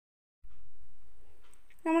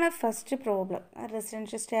നമ്മളെ first problem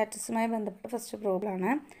residential സ്റ്റാറ്റസുമായി ബന്ധപ്പെട്ട first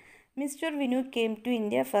പ്രോബ്ലമാണ്. Mister Vinu came to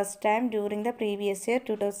India first time during the previous year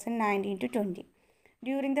 2019-20.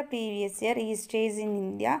 During the previous year, he stayed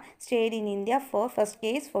in India for first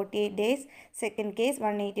case 48 days, second case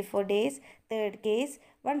 184 days, third case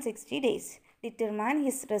 160 days. Determine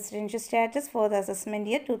his residential status for the assessment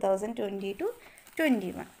year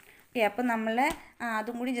 2020-21. Okay, അപ്പോൾ നമ്മൾ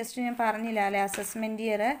അതും കൂടി just ഞാൻ പറഞ്ഞില്ല അല്ലേ, assessment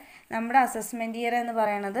year. നമ്മുടെ assessment year എന്ന്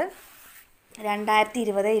പറയണത്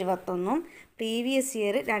 2020-21 പ്രീവിയസ്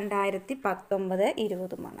ഇയർ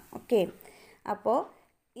 2019-20. ഓക്കെ, അപ്പോൾ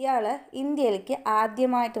ഇയാൾ ഇന്ത്യയിലേക്ക്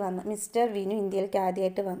ആദ്യമായിട്ട് വന്നു, മിസ്റ്റർ വിനു ഇന്ത്യയിലേക്ക്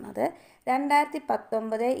ആദ്യമായിട്ട് വന്നത്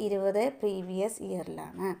 2019-20 പ്രീവിയസ്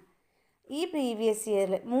ഇയറിലാണ്. ഈ പ്രീവിയസ്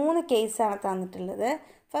ഇയറിൽ 3 കേസാണ് തന്നിട്ടുള്ളത്.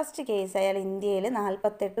 ഫസ്റ്റ് കേസ് അയാൾ ഇന്ത്യയിൽ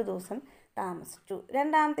 48 ദിവസം താമസിച്ചു.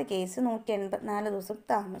 രണ്ടാമത്തെ കേസ് 184 ദിവസം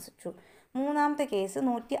താമസിച്ചു. മൂന്നാമത്തെ കേസ്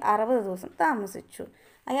 160 ദിവസം താമസിച്ചു.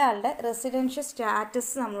 അയാളുടെ റെസിഡൻഷ്യൽ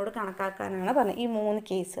സ്റ്റാറ്റസ് നമ്മളോട് കണക്കാക്കാനാണ് പറഞ്ഞത് ഈ 3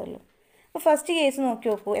 കേസുകളിലും. അപ്പോൾ ഫസ്റ്റ് കേസ് നോക്കി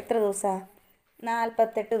നോക്കൂ, എത്ര ദിവസമാണ്?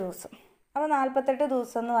 48 ദിവസം. അപ്പോൾ 48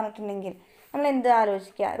 ദിവസം എന്ന് പറഞ്ഞിട്ടുണ്ടെങ്കിൽ നമ്മൾ എന്ത്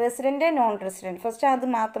ആലോചിക്കുക? Resident, non resident. ഫസ്റ്റ് അത്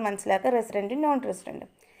മാത്രം മനസ്സിലാക്കുക, റെസിഡൻറ്റും നോൺ റെസിഡൻറ്റും.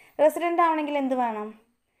 റെസിഡൻ്റ് ആവണമെങ്കിൽ എന്ത് വേണം?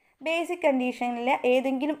 ബേസിക് കണ്ടീഷനിൽ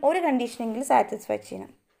ഏതെങ്കിലും ഒരു കണ്ടീഷനെങ്കിലും സാറ്റിസ്ഫൈ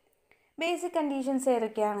ചെയ്യണം. ബേസിക് കണ്ടീഷൻസ്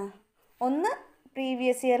ഏതൊക്കെയാണ്? ഒന്ന്,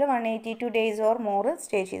 previous year 182 days or more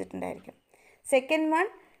stay ചെയ്തിട്ടുണ്ടായിരിക്കും. Second one,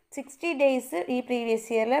 60 days ഈ പ്രീവിയസ്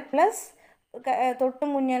ഇയറിൽ പ്ലസ് തൊട്ട്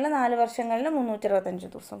മുന്നേയുള്ള 4 വർഷങ്ങളിൽ 365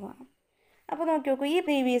 ദിവസം വേണം. അപ്പോൾ നോക്കി നോക്കൂ, ഈ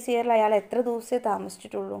പ്രീവിയസ് ഇയറിൽ അയാൾ എത്ര ദിവസമേ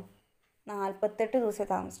താമസിച്ചിട്ടുള്ളൂ? 48 ദിവസമേ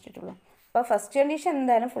താമസിച്ചിട്ടുള്ളൂ. അപ്പോൾ ഫസ്റ്റ് കണ്ടീഷൻ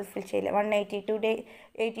എന്തായാലും ഫുൾഫിൽ ചെയ്യില്ല,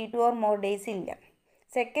 182 ഓർ മോർ ഡേയ്സ് ഇല്ല.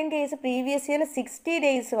 സെക്കൻഡ് കേസ് പ്രീവിയസ് ഇയറിൽ 60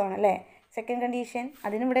 ഡേയ്സ് വേണം അല്ലേ, സെക്കൻഡ് കണ്ടീഷൻ.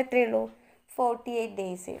 അതിനിവിടെ എത്രയേ ഉള്ളൂ? 48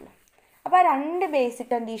 ഡേയ്സേ ഉള്ളൂ. അപ്പോൾ ആ 2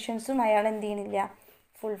 ബേസിക് കണ്ടീഷൻസും അയാൾ എന്ത് ചെയ്യുന്നില്ല?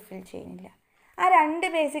 ഫുൾഫിൽ ചെയ്യുന്നില്ല. ആ 2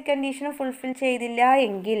 ബേസിക് കണ്ടീഷനും ഫുൾഫിൽ ചെയ്തില്ല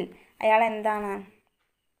എങ്കിൽ അയാൾ എന്താണ്?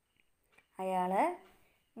 അയാൾ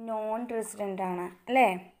നോൺ റെസിഡൻ്റ് ആണ് അല്ലേ.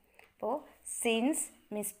 അപ്പോൾ since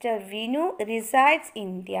mister Vinu resides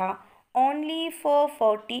India only for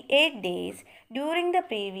 48 days during the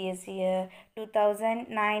previous year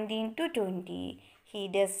 2019-20, he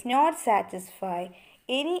does not satisfy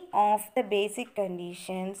any of the basic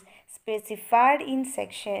conditions specified in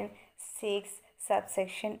section 6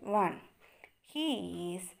 subsection 1. He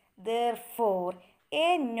is therefore a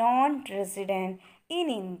non-resident in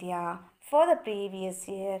India for the previous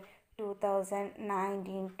year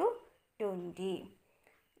 2019-20.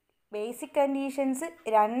 Basic conditions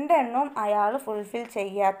 2 എണ്ണം അയാൾ fulfil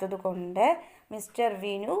ചെയ്യാത്തത് കൊണ്ട് mister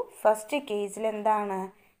Vinu first കേസിൽ എന്താണ്?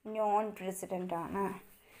 Non resident ആണ്.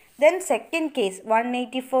 Then second case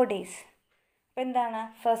 184 days. അപ്പോൾ എന്താണ്?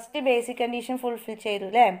 First basic condition fulfil ചെയ്തു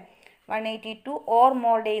അല്ലേ, 182 ഓർ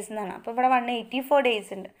മോർ ഡേയ്സ് എന്നാണ്. അപ്പോൾ ഇവിടെ 184 ഡേയ്സ്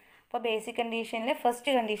ഉണ്ട്. അപ്പോൾ ബേസിക് കണ്ടീഷനിൽ ഫസ്റ്റ്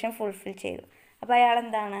കണ്ടീഷൻ ഫുൾഫിൽ ചെയ്തു. അപ്പോൾ അയാൾ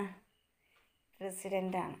എന്താണ്?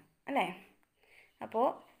 റെസിഡൻ്റ് ആണ് അല്ലേ. അപ്പോൾ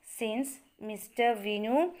since Mr.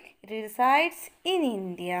 Vinu resides in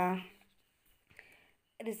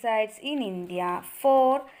India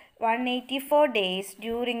for 184 days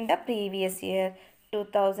during the previous year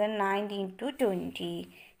 2019-20.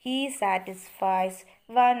 He satisfies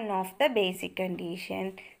one of the basic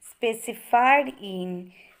conditions specified in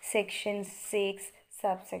section 6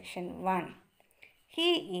 subsection 1. He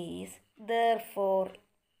is therefore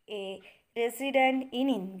a resident in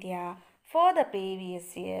India for the previous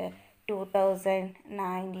year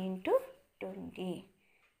 2019-20.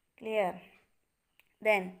 Clear?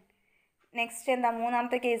 Then next എന്താ?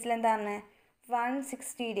 മൂന്നാമത്തെ കേസിൽ എന്താണ്?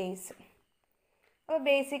 160 days. അപ്പോൾ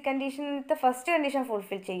basic കണ്ടീഷനത്തെ first condition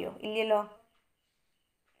fulfil ചെയ്യുമോ? ഇല്ലല്ലോ.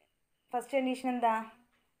 First condition എന്താ?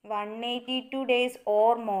 182 days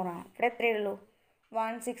or more ആണ്. ഇവിടെ എത്രയേ ഉള്ളൂ?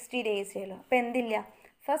 160 ഡേയ്സേ ഉള്ളൂ. അപ്പോൾ എന്തില്ല?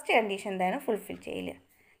 ഫസ്റ്റ് കണ്ടീഷൻ എന്തായാലും ഫുൾഫിൽ ചെയ്യില്ല.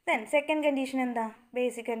 ദെൻ സെക്കൻഡ് കണ്ടീഷൻ എന്താ?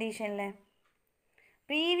 ബേസിക് കണ്ടീഷനിൽ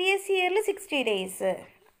പ്രീവിയസ് ഇയറിൽ 60 ഡേയ്സ്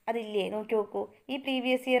അതില്ലേ? നോക്കി നോക്കൂ, ഈ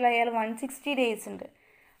പ്രീവിയസ് ഇയറിൽ അയാൾ 160 ഡേയ്സ് ഉണ്ട്.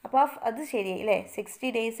 അപ്പോൾ അത് ശരിയായി അല്ലേ, 60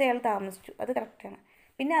 ഡേയ്സ് അയാൾ താമസിച്ചു, അത് കറക്റ്റാണ്.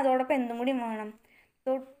 പിന്നെ അതോടൊപ്പം എന്തും കൂടി വേണം?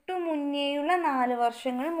 തൊട്ടു മുന്നേയുള്ള 4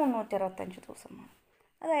 വർഷങ്ങളിൽ 365 ദിവസം വേണം.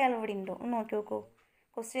 അത് അയാൾ ഇവിടെ ഉണ്ടോ? ഒന്ന് നോക്കി നോക്കൂ.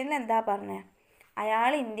 ക്വസ്റ്റ്യനിൽ എന്താ പറഞ്ഞത്?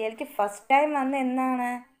 അയാൾ ഇന്ത്യയിലേക്ക് ഫസ്റ്റ് ടൈം വന്ന എന്നാണ്?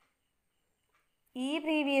 ഈ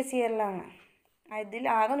പ്രീവിയസ് ഇയറിലാണ്. അതിൽ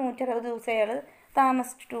ആകെ 160 ദിവസം അയാൾ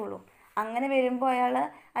താമസിച്ചിട്ടുള്ളൂ. അങ്ങനെ വരുമ്പോൾ അയാൾ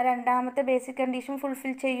ആ രണ്ടാമത്തെ ബേസിക് കണ്ടീഷൻ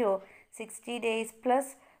ഫുൾഫിൽ ചെയ്യുമോ? 60 days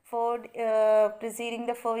plus 4 preceding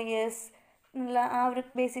the 4 years എന്നുള്ള ആ ഒരു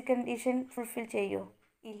ബേസിക് കണ്ടീഷൻ ഫുൾഫിൽ ചെയ്യുമോ?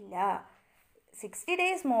 ഇല്ല. 60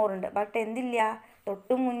 ഡേയ്സ് മോർ ഉണ്ട്, ബട്ട് എന്തില്ല?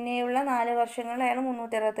 തൊട്ട് മുന്നേയുള്ള 4 വർഷങ്ങളിൽ അയാൾ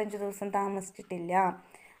 365 ദിവസം താമസിച്ചിട്ടില്ല.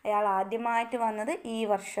 അയാൾ ആദ്യമായിട്ട് വന്നത് ഈ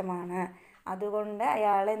വർഷമാണ്. അതുകൊണ്ട്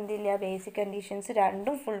അയാൾ എന്തില്ല, ബേസിക് കണ്ടീഷൻസ്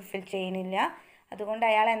രണ്ടും ഫുൾഫിൽ ചെയ്യുന്നില്ല. അതുകൊണ്ട്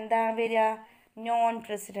അയാൾ എന്താണ് വരിക, നോൺ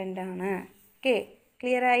റെസിഡൻ്റ് ആണ്. ഓക്കെ,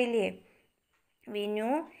 ക്ലിയർ ആയില്ലേ?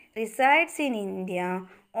 Vinu resides in India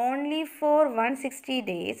only for 160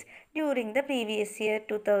 days during the previous year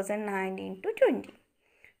 2019 to 20,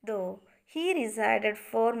 though he resided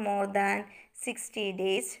for more than 60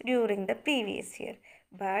 days during the previous year,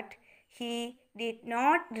 but he did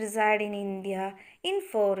not reside in India in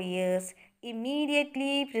 4 years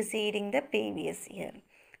immediately preceding the previous year,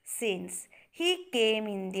 since he came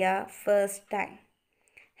India first time.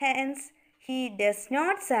 Hence, he does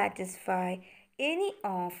not satisfy any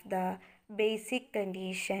of the basic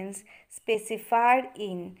conditions specified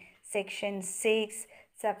in section 6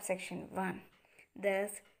 subsection 1.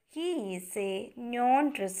 Thus, he is a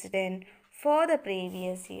non-resident for the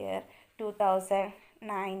previous year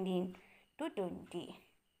 2019 to 20.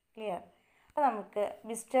 Clear? അപ്പോൾ നമുക്ക്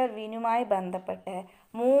mister വിനുമായി ബന്ധപ്പെട്ട്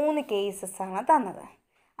 3 കേസസാണ് തന്നത്.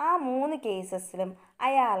 ആ 3 കേസസിലും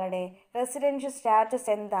അയാളുടെ residential status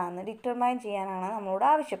എന്താണെന്ന് determine ചെയ്യാനാണ് നമ്മളോട്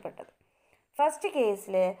ആവശ്യപ്പെട്ടത്. ഫസ്റ്റ്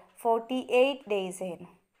കേസിൽ 48 ഡേയ്സ്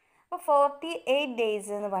ആയിരുന്നു. അപ്പോൾ 48 ഡേയ്സ്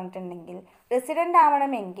എന്ന് പറഞ്ഞിട്ടുണ്ടെങ്കിൽ റെസിഡൻ്റ്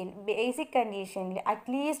ആവണമെങ്കിൽ ബേസിക് കണ്ടീഷനിൽ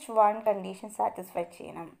അറ്റ്ലീസ്റ്റ് 1 കണ്ടീഷൻ സാറ്റിസ്ഫൈ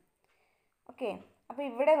ചെയ്യണം. ഓക്കെ, അപ്പോൾ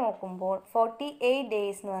ഇവിടെ നോക്കുമ്പോൾ 48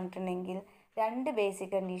 ഡേയ്സ് എന്ന് പറഞ്ഞിട്ടുണ്ടെങ്കിൽ 2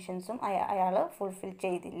 ബേസിക് കണ്ടീഷൻസും അയാൾ ഫുൾഫിൽ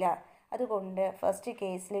ചെയ്തില്ല. അതുകൊണ്ട് ഫസ്റ്റ്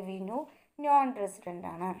കേസിൽ വിനു നോൺ റെസിഡൻ്റ്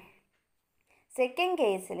ആണ്. സെക്കൻഡ്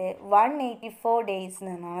കേസിൽ 184 ഡേയ്സ്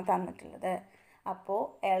എന്നാണ് തന്നിട്ടുള്ളത്. അപ്പോൾ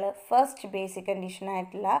അയാൾ first basic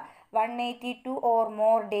കണ്ടീഷനായിട്ടുള്ള 182 or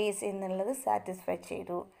more days എന്നുള്ളത് സാറ്റിസ്ഫൈ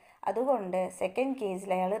ചെയ്തു. അതുകൊണ്ട് സെക്കൻഡ്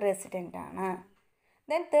കേസിൽ അയാൾ റെസിഡൻ്റ് ആണ്.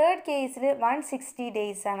 ദെൻ തേർഡ് കേസിൽ 160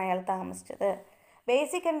 ഡേയ്സ് ആണ് അയാൾ താമസിച്ചത്.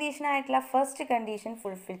 ബേസിക് കണ്ടീഷനായിട്ടുള്ള ഫസ്റ്റ് കണ്ടീഷൻ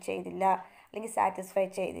ഫുൾഫിൽ ചെയ്തില്ല, അല്ലെങ്കിൽ സാറ്റിസ്ഫൈ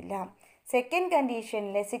ചെയ്തില്ല. സെക്കൻഡ്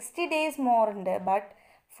കണ്ടീഷനിൽ 60 ഡേയ്സ് മോർ ഉണ്ട്, but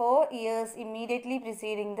 4 years immediately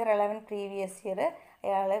preceding the relevant previous year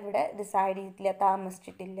അയാൾ ഇവിടെ ഡിസൈഡ് ചെയ്തിട്ടില്ല,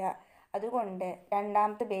 താമസിച്ചിട്ടില്ല. അതുകൊണ്ട്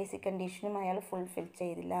രണ്ടാമത്തെ ബേസിക് കണ്ടീഷനും അയാൾ ഫുൾഫിൽ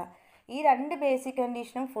ചെയ്തില്ല. ഈ 2 ബേസിക്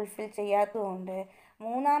കണ്ടീഷനും ഫുൾഫിൽ ചെയ്യാത്തതുകൊണ്ട്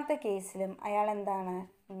മൂന്നാമത്തെ കേസിലും അയാൾ എന്താണ്,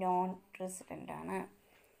 നോൺ റെസിഡൻ്റ് ആണ്.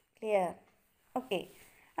 ക്ലിയർ? ഓക്കെ,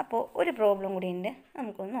 അപ്പോൾ ഒരു പ്രോബ്ലം കൂടി ഉണ്ട്,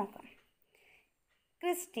 നമുക്കൊന്ന് നോക്കാം.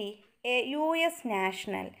 Christy, A US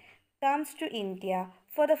national, comes to India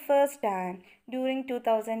for the first time during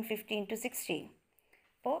 2015 to 16.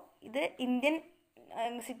 അപ്പോൾ ഇത് ഇന്ത്യൻ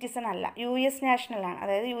സിറ്റിസൺ അല്ല, US നാഷണലാണ്.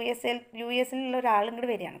 അതായത് യുഎസിലുള്ള ഒരാൾ ഇങ്ങോട്ട്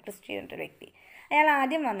വരികയാണ്, ക്രിസ്റ്റി എന്നൊരു വ്യക്തി. അയാൾ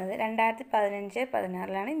ആദ്യം വന്നത്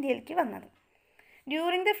 2015-16 ഇന്ത്യയിലേക്ക് വന്നത്.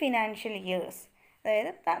 ഡ്യൂറിങ് ദ ഫിനാൻഷ്യൽ ഇയേഴ്സ്,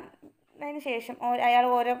 അതായത് അതിന് ശേഷം അയാൾ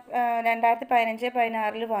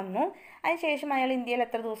 2015-16 വന്നു. അതിനുശേഷം അയാൾ ഇന്ത്യയിൽ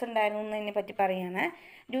എത്ര ദിവസം ഉണ്ടായിരുന്നു എന്നതിനെ പറ്റി പറയുകയാണ്.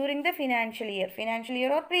 During the financial year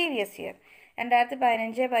or previous year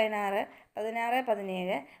 2015-16,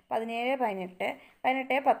 16-17, 17-18, 18-19,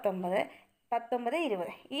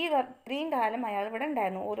 19-20 ഈ ഇത്രയും കാലം അയാൾ ഇവിടെ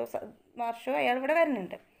ഉണ്ടായിരുന്നു. ഓരോ വർഷവും അയാൾ ഇവിടെ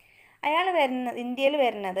വരുന്നുണ്ട്. അയാൾ ഇന്ത്യയിൽ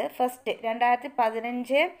വരുന്നത് ഫസ്റ്റ്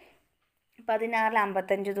 2015-16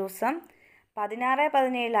 55 ദിവസം,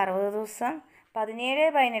 16-17 60 ദിവസം,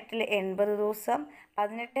 17-18 80 ദിവസം,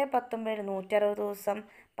 18-19 160 ദിവസം,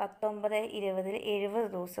 19-20 70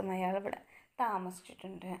 ദിവസം അയാൾ ഇവിടെ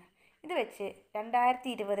താമസിച്ചിട്ടുണ്ട്. ഇത് വെച്ച്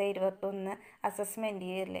 2020-21 അസസ്മെൻറ്റ്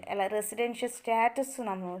ഇയറിൽ അല്ല റെസിഡൻഷ്യൽ സ്റ്റാറ്റസ്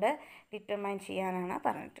നമ്മളോട് ഡിറ്റർമൈൻ ചെയ്യാനാണ്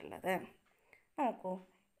പറഞ്ഞിട്ടുള്ളത്. നോക്കൂ,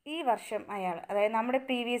 ഈ വർഷം അയാൾ, അതായത് നമ്മുടെ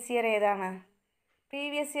പ്രീവിയസ് ഇയർ ഏതാണ്?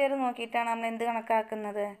 പ്രീവിയസ് ഇയർ നോക്കിയിട്ടാണ് നമ്മൾ എന്ത്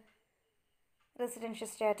കണക്കാക്കുന്നത്? റെസിഡൻഷ്യൽ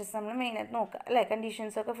സ്റ്റാറ്റസ് നമ്മൾ മെയിനായിട്ട് നോക്കുക അല്ലേ,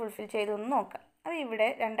 കണ്ടീഷൻസൊക്കെ ഫുൾഫിൽ ചെയ്തൊന്ന് നോക്കാം. അപ്പോൾ ഇവിടെ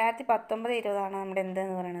 2019-20 നമ്മുടെ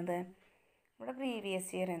എന്തെന്ന് പറയണത്, നമ്മുടെ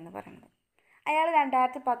പ്രീവിയസ് ഇയർ എന്ന് പറയുന്നത്. അയാൾ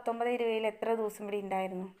 2019-20 എത്ര ദിവസം ഇവിടെ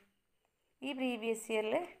ഉണ്ടായിരുന്നു? ഈ പ്രീവിയസ്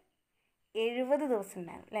ഇയറിൽ 70 ദിവസം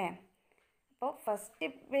ഉണ്ടായിരുന്നു അല്ലേ. അപ്പോൾ ഫസ്റ്റ്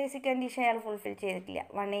ബേസിക് കണ്ടീഷൻ അയാൾ ഫുൾഫിൽ ചെയ്തിട്ടില്ല,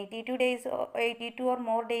 182 ഡേയ്സ് 82 ഓർ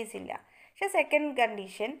മോർ ഡേയ്സ് ഇല്ല. പക്ഷേ second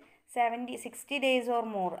condition 60 days or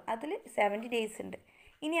more, അതിൽ 70 ഡേയ്സ് ഉണ്ട്.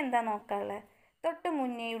 ഇനി എന്താ നോക്കാനുള്ളത്? തൊട്ട്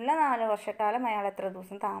മുന്നേയുള്ള 4 വർഷക്കാലം അയാൾ എത്ര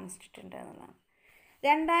ദിവസം താമസിച്ചിട്ടുണ്ട് എന്നുള്ളതാണ്.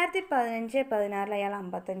 2015-16 അയാൾ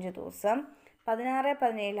 55 ദിവസം,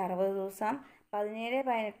 16-17 60 ദിവസം,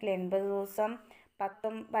 17-18 80 ദിവസം,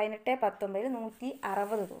 18-19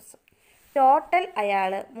 160 ദിവസം. ടോട്ടൽ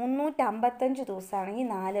അയാൾ 355 ദിവസമാണ് ഈ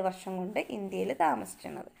 4 വർഷം കൊണ്ട് ഇന്ത്യയിൽ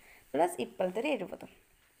താമസിച്ചിരുന്നത്, പ്ലസ് ഇപ്പോഴത്തെ ഒരു 70.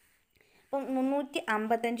 അപ്പം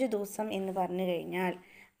 355 ദിവസം എന്ന് പറഞ്ഞു കഴിഞ്ഞാൽ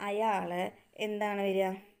അയാൾ എന്താണ് വരിക?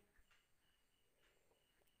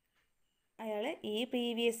 അയാൾ ഈ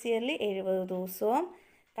പ്രീവിയസ് ഇയറിൽ 70 ദിവസവും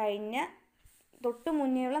കഴിഞ്ഞ തൊട്ട്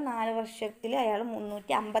മുന്നേയുള്ള 4 വർഷത്തിൽ അയാൾ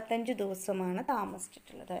 355 ദിവസമാണ്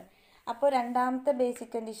താമസിച്ചിട്ടുള്ളത്. അപ്പോൾ രണ്ടാമത്തെ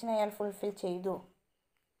ബേസിക് കണ്ടീഷൻ അയാൾ ഫുൾഫിൽ ചെയ്തു.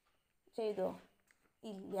 ചെയ്തോ?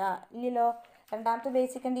 ഇല്ലല്ലോ. രണ്ടാമത്തെ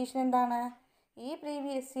ബേസിക് കണ്ടീഷൻ എന്താണ്? ഈ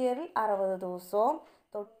പ്രീവിയസ് ഇയറിൽ 60 ദിവസവും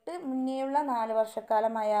തൊട്ട് മുന്നേയുള്ള 4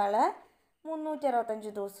 വർഷക്കാലം അയാൾ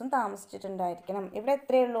 365 ദിവസം താമസിച്ചിട്ടുണ്ടായിരിക്കണം. ഇവിടെ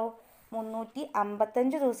എത്രയേ ഉള്ളൂ?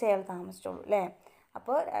 355 ദിവസം അയാൾ താമസിച്ചുള്ളൂ അല്ലേ?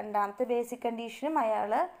 അപ്പോൾ രണ്ടാമത്തെ ബേസിക് കണ്ടീഷനും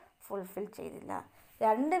അയാൾ ഫുൾഫിൽ ചെയ്തില്ല.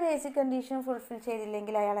 2 ബേസിക് കണ്ടീഷനും ഫുൾഫിൽ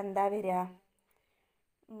ചെയ്തില്ലെങ്കിൽ അയാൾ എന്താ വരിക?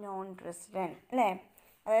 നോൺ റെസിഡൻറ്റ് അല്ലേ?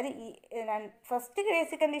 അതായത് ഈ ഫസ്റ്റ്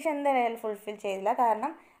ബേസിക് കണ്ടീഷൻ എന്തായാലും അയാൾ ഫുൾഫിൽ ചെയ്തില്ല.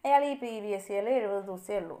 കാരണം അയാൾ ഈ പ്രീവിയസ് ഇയറിൽ 70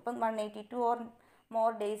 ദിവസമേ ഉള്ളൂ. അപ്പം 182 ഓർ മോർ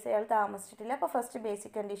ഡേയ്സ് അയാൾ താമസിച്ചിട്ടില്ല. അപ്പോൾ ഫസ്റ്റ്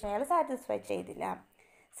ബേസിക് കണ്ടീഷൻ അയാൾ സാറ്റിസ്ഫൈ ചെയ്തില്ല.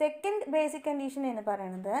 സെക്കൻഡ് ബേസിക് കണ്ടീഷൻ എന്ന്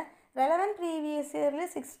പറയുന്നത് റെലവൻറ്റ് പ്രീവിയസ് ഇയറിൽ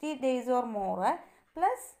 60 days or more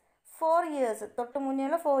plus 4 years, തൊട്ട്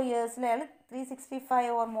മുന്നേയുള്ള 4 ഇയേഴ്സിൽ അയാൾ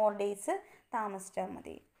 365 ഓർ മോർ ഡേയ്സ് താമസിച്ചാൽ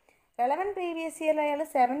മതി. റെലവൻറ്റ് പ്രീവിയസ് ഇയറിൽ അയാൾ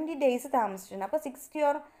 70 ഡേയ്സ് താമസിച്ചിട്ടുണ്ട്. അപ്പോൾ 60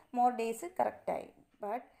 ഓർ മോർ ഡേയ്സ് കറക്റ്റായി.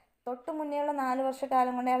 ബട്ട് തൊട്ട് മുന്നേയുള്ള 4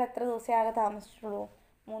 വർഷക്കാലം കൊണ്ട് അയാൾ എത്ര ദിവസമേ ആകെ താമസിച്ചിട്ടുള്ളൂ?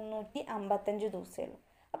 355 ദിവസമേ ഉള്ളൂ.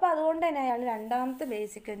 അപ്പോൾ അതുകൊണ്ട് തന്നെ അയാൾ രണ്ടാമത്തെ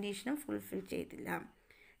ബേസിക് കണ്ടീഷനും ഫുൾഫിൽ ചെയ്തില്ല.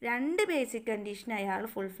 2 ബേസിക് കണ്ടീഷൻ അയാൾ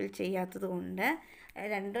ഫുൾഫിൽ ചെയ്യാത്തത് കൊണ്ട്,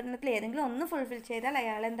 രണ്ടെണ്ണത്തിൽ ഏതെങ്കിലും ഒന്ന് ഫുൾഫിൽ ചെയ്താൽ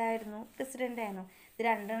അയാൾ എന്തായിരുന്നു? പ്രസിഡൻ്റ് ആയിരുന്നു. ഇത്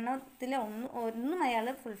രണ്ടെണ്ണത്തിൽ ഒന്നും അയാൾ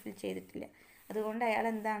ഫുൾഫിൽ ചെയ്തിട്ടില്ല. അതുകൊണ്ട് അയാൾ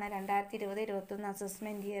എന്താണ്? 2020-21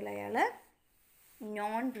 അസസ്മെൻറ്റ് ഇയറിൽ അയാൾ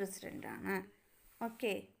നോൺ റെസിഡൻ്റ് ആണ്.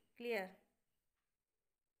 Okay, clear?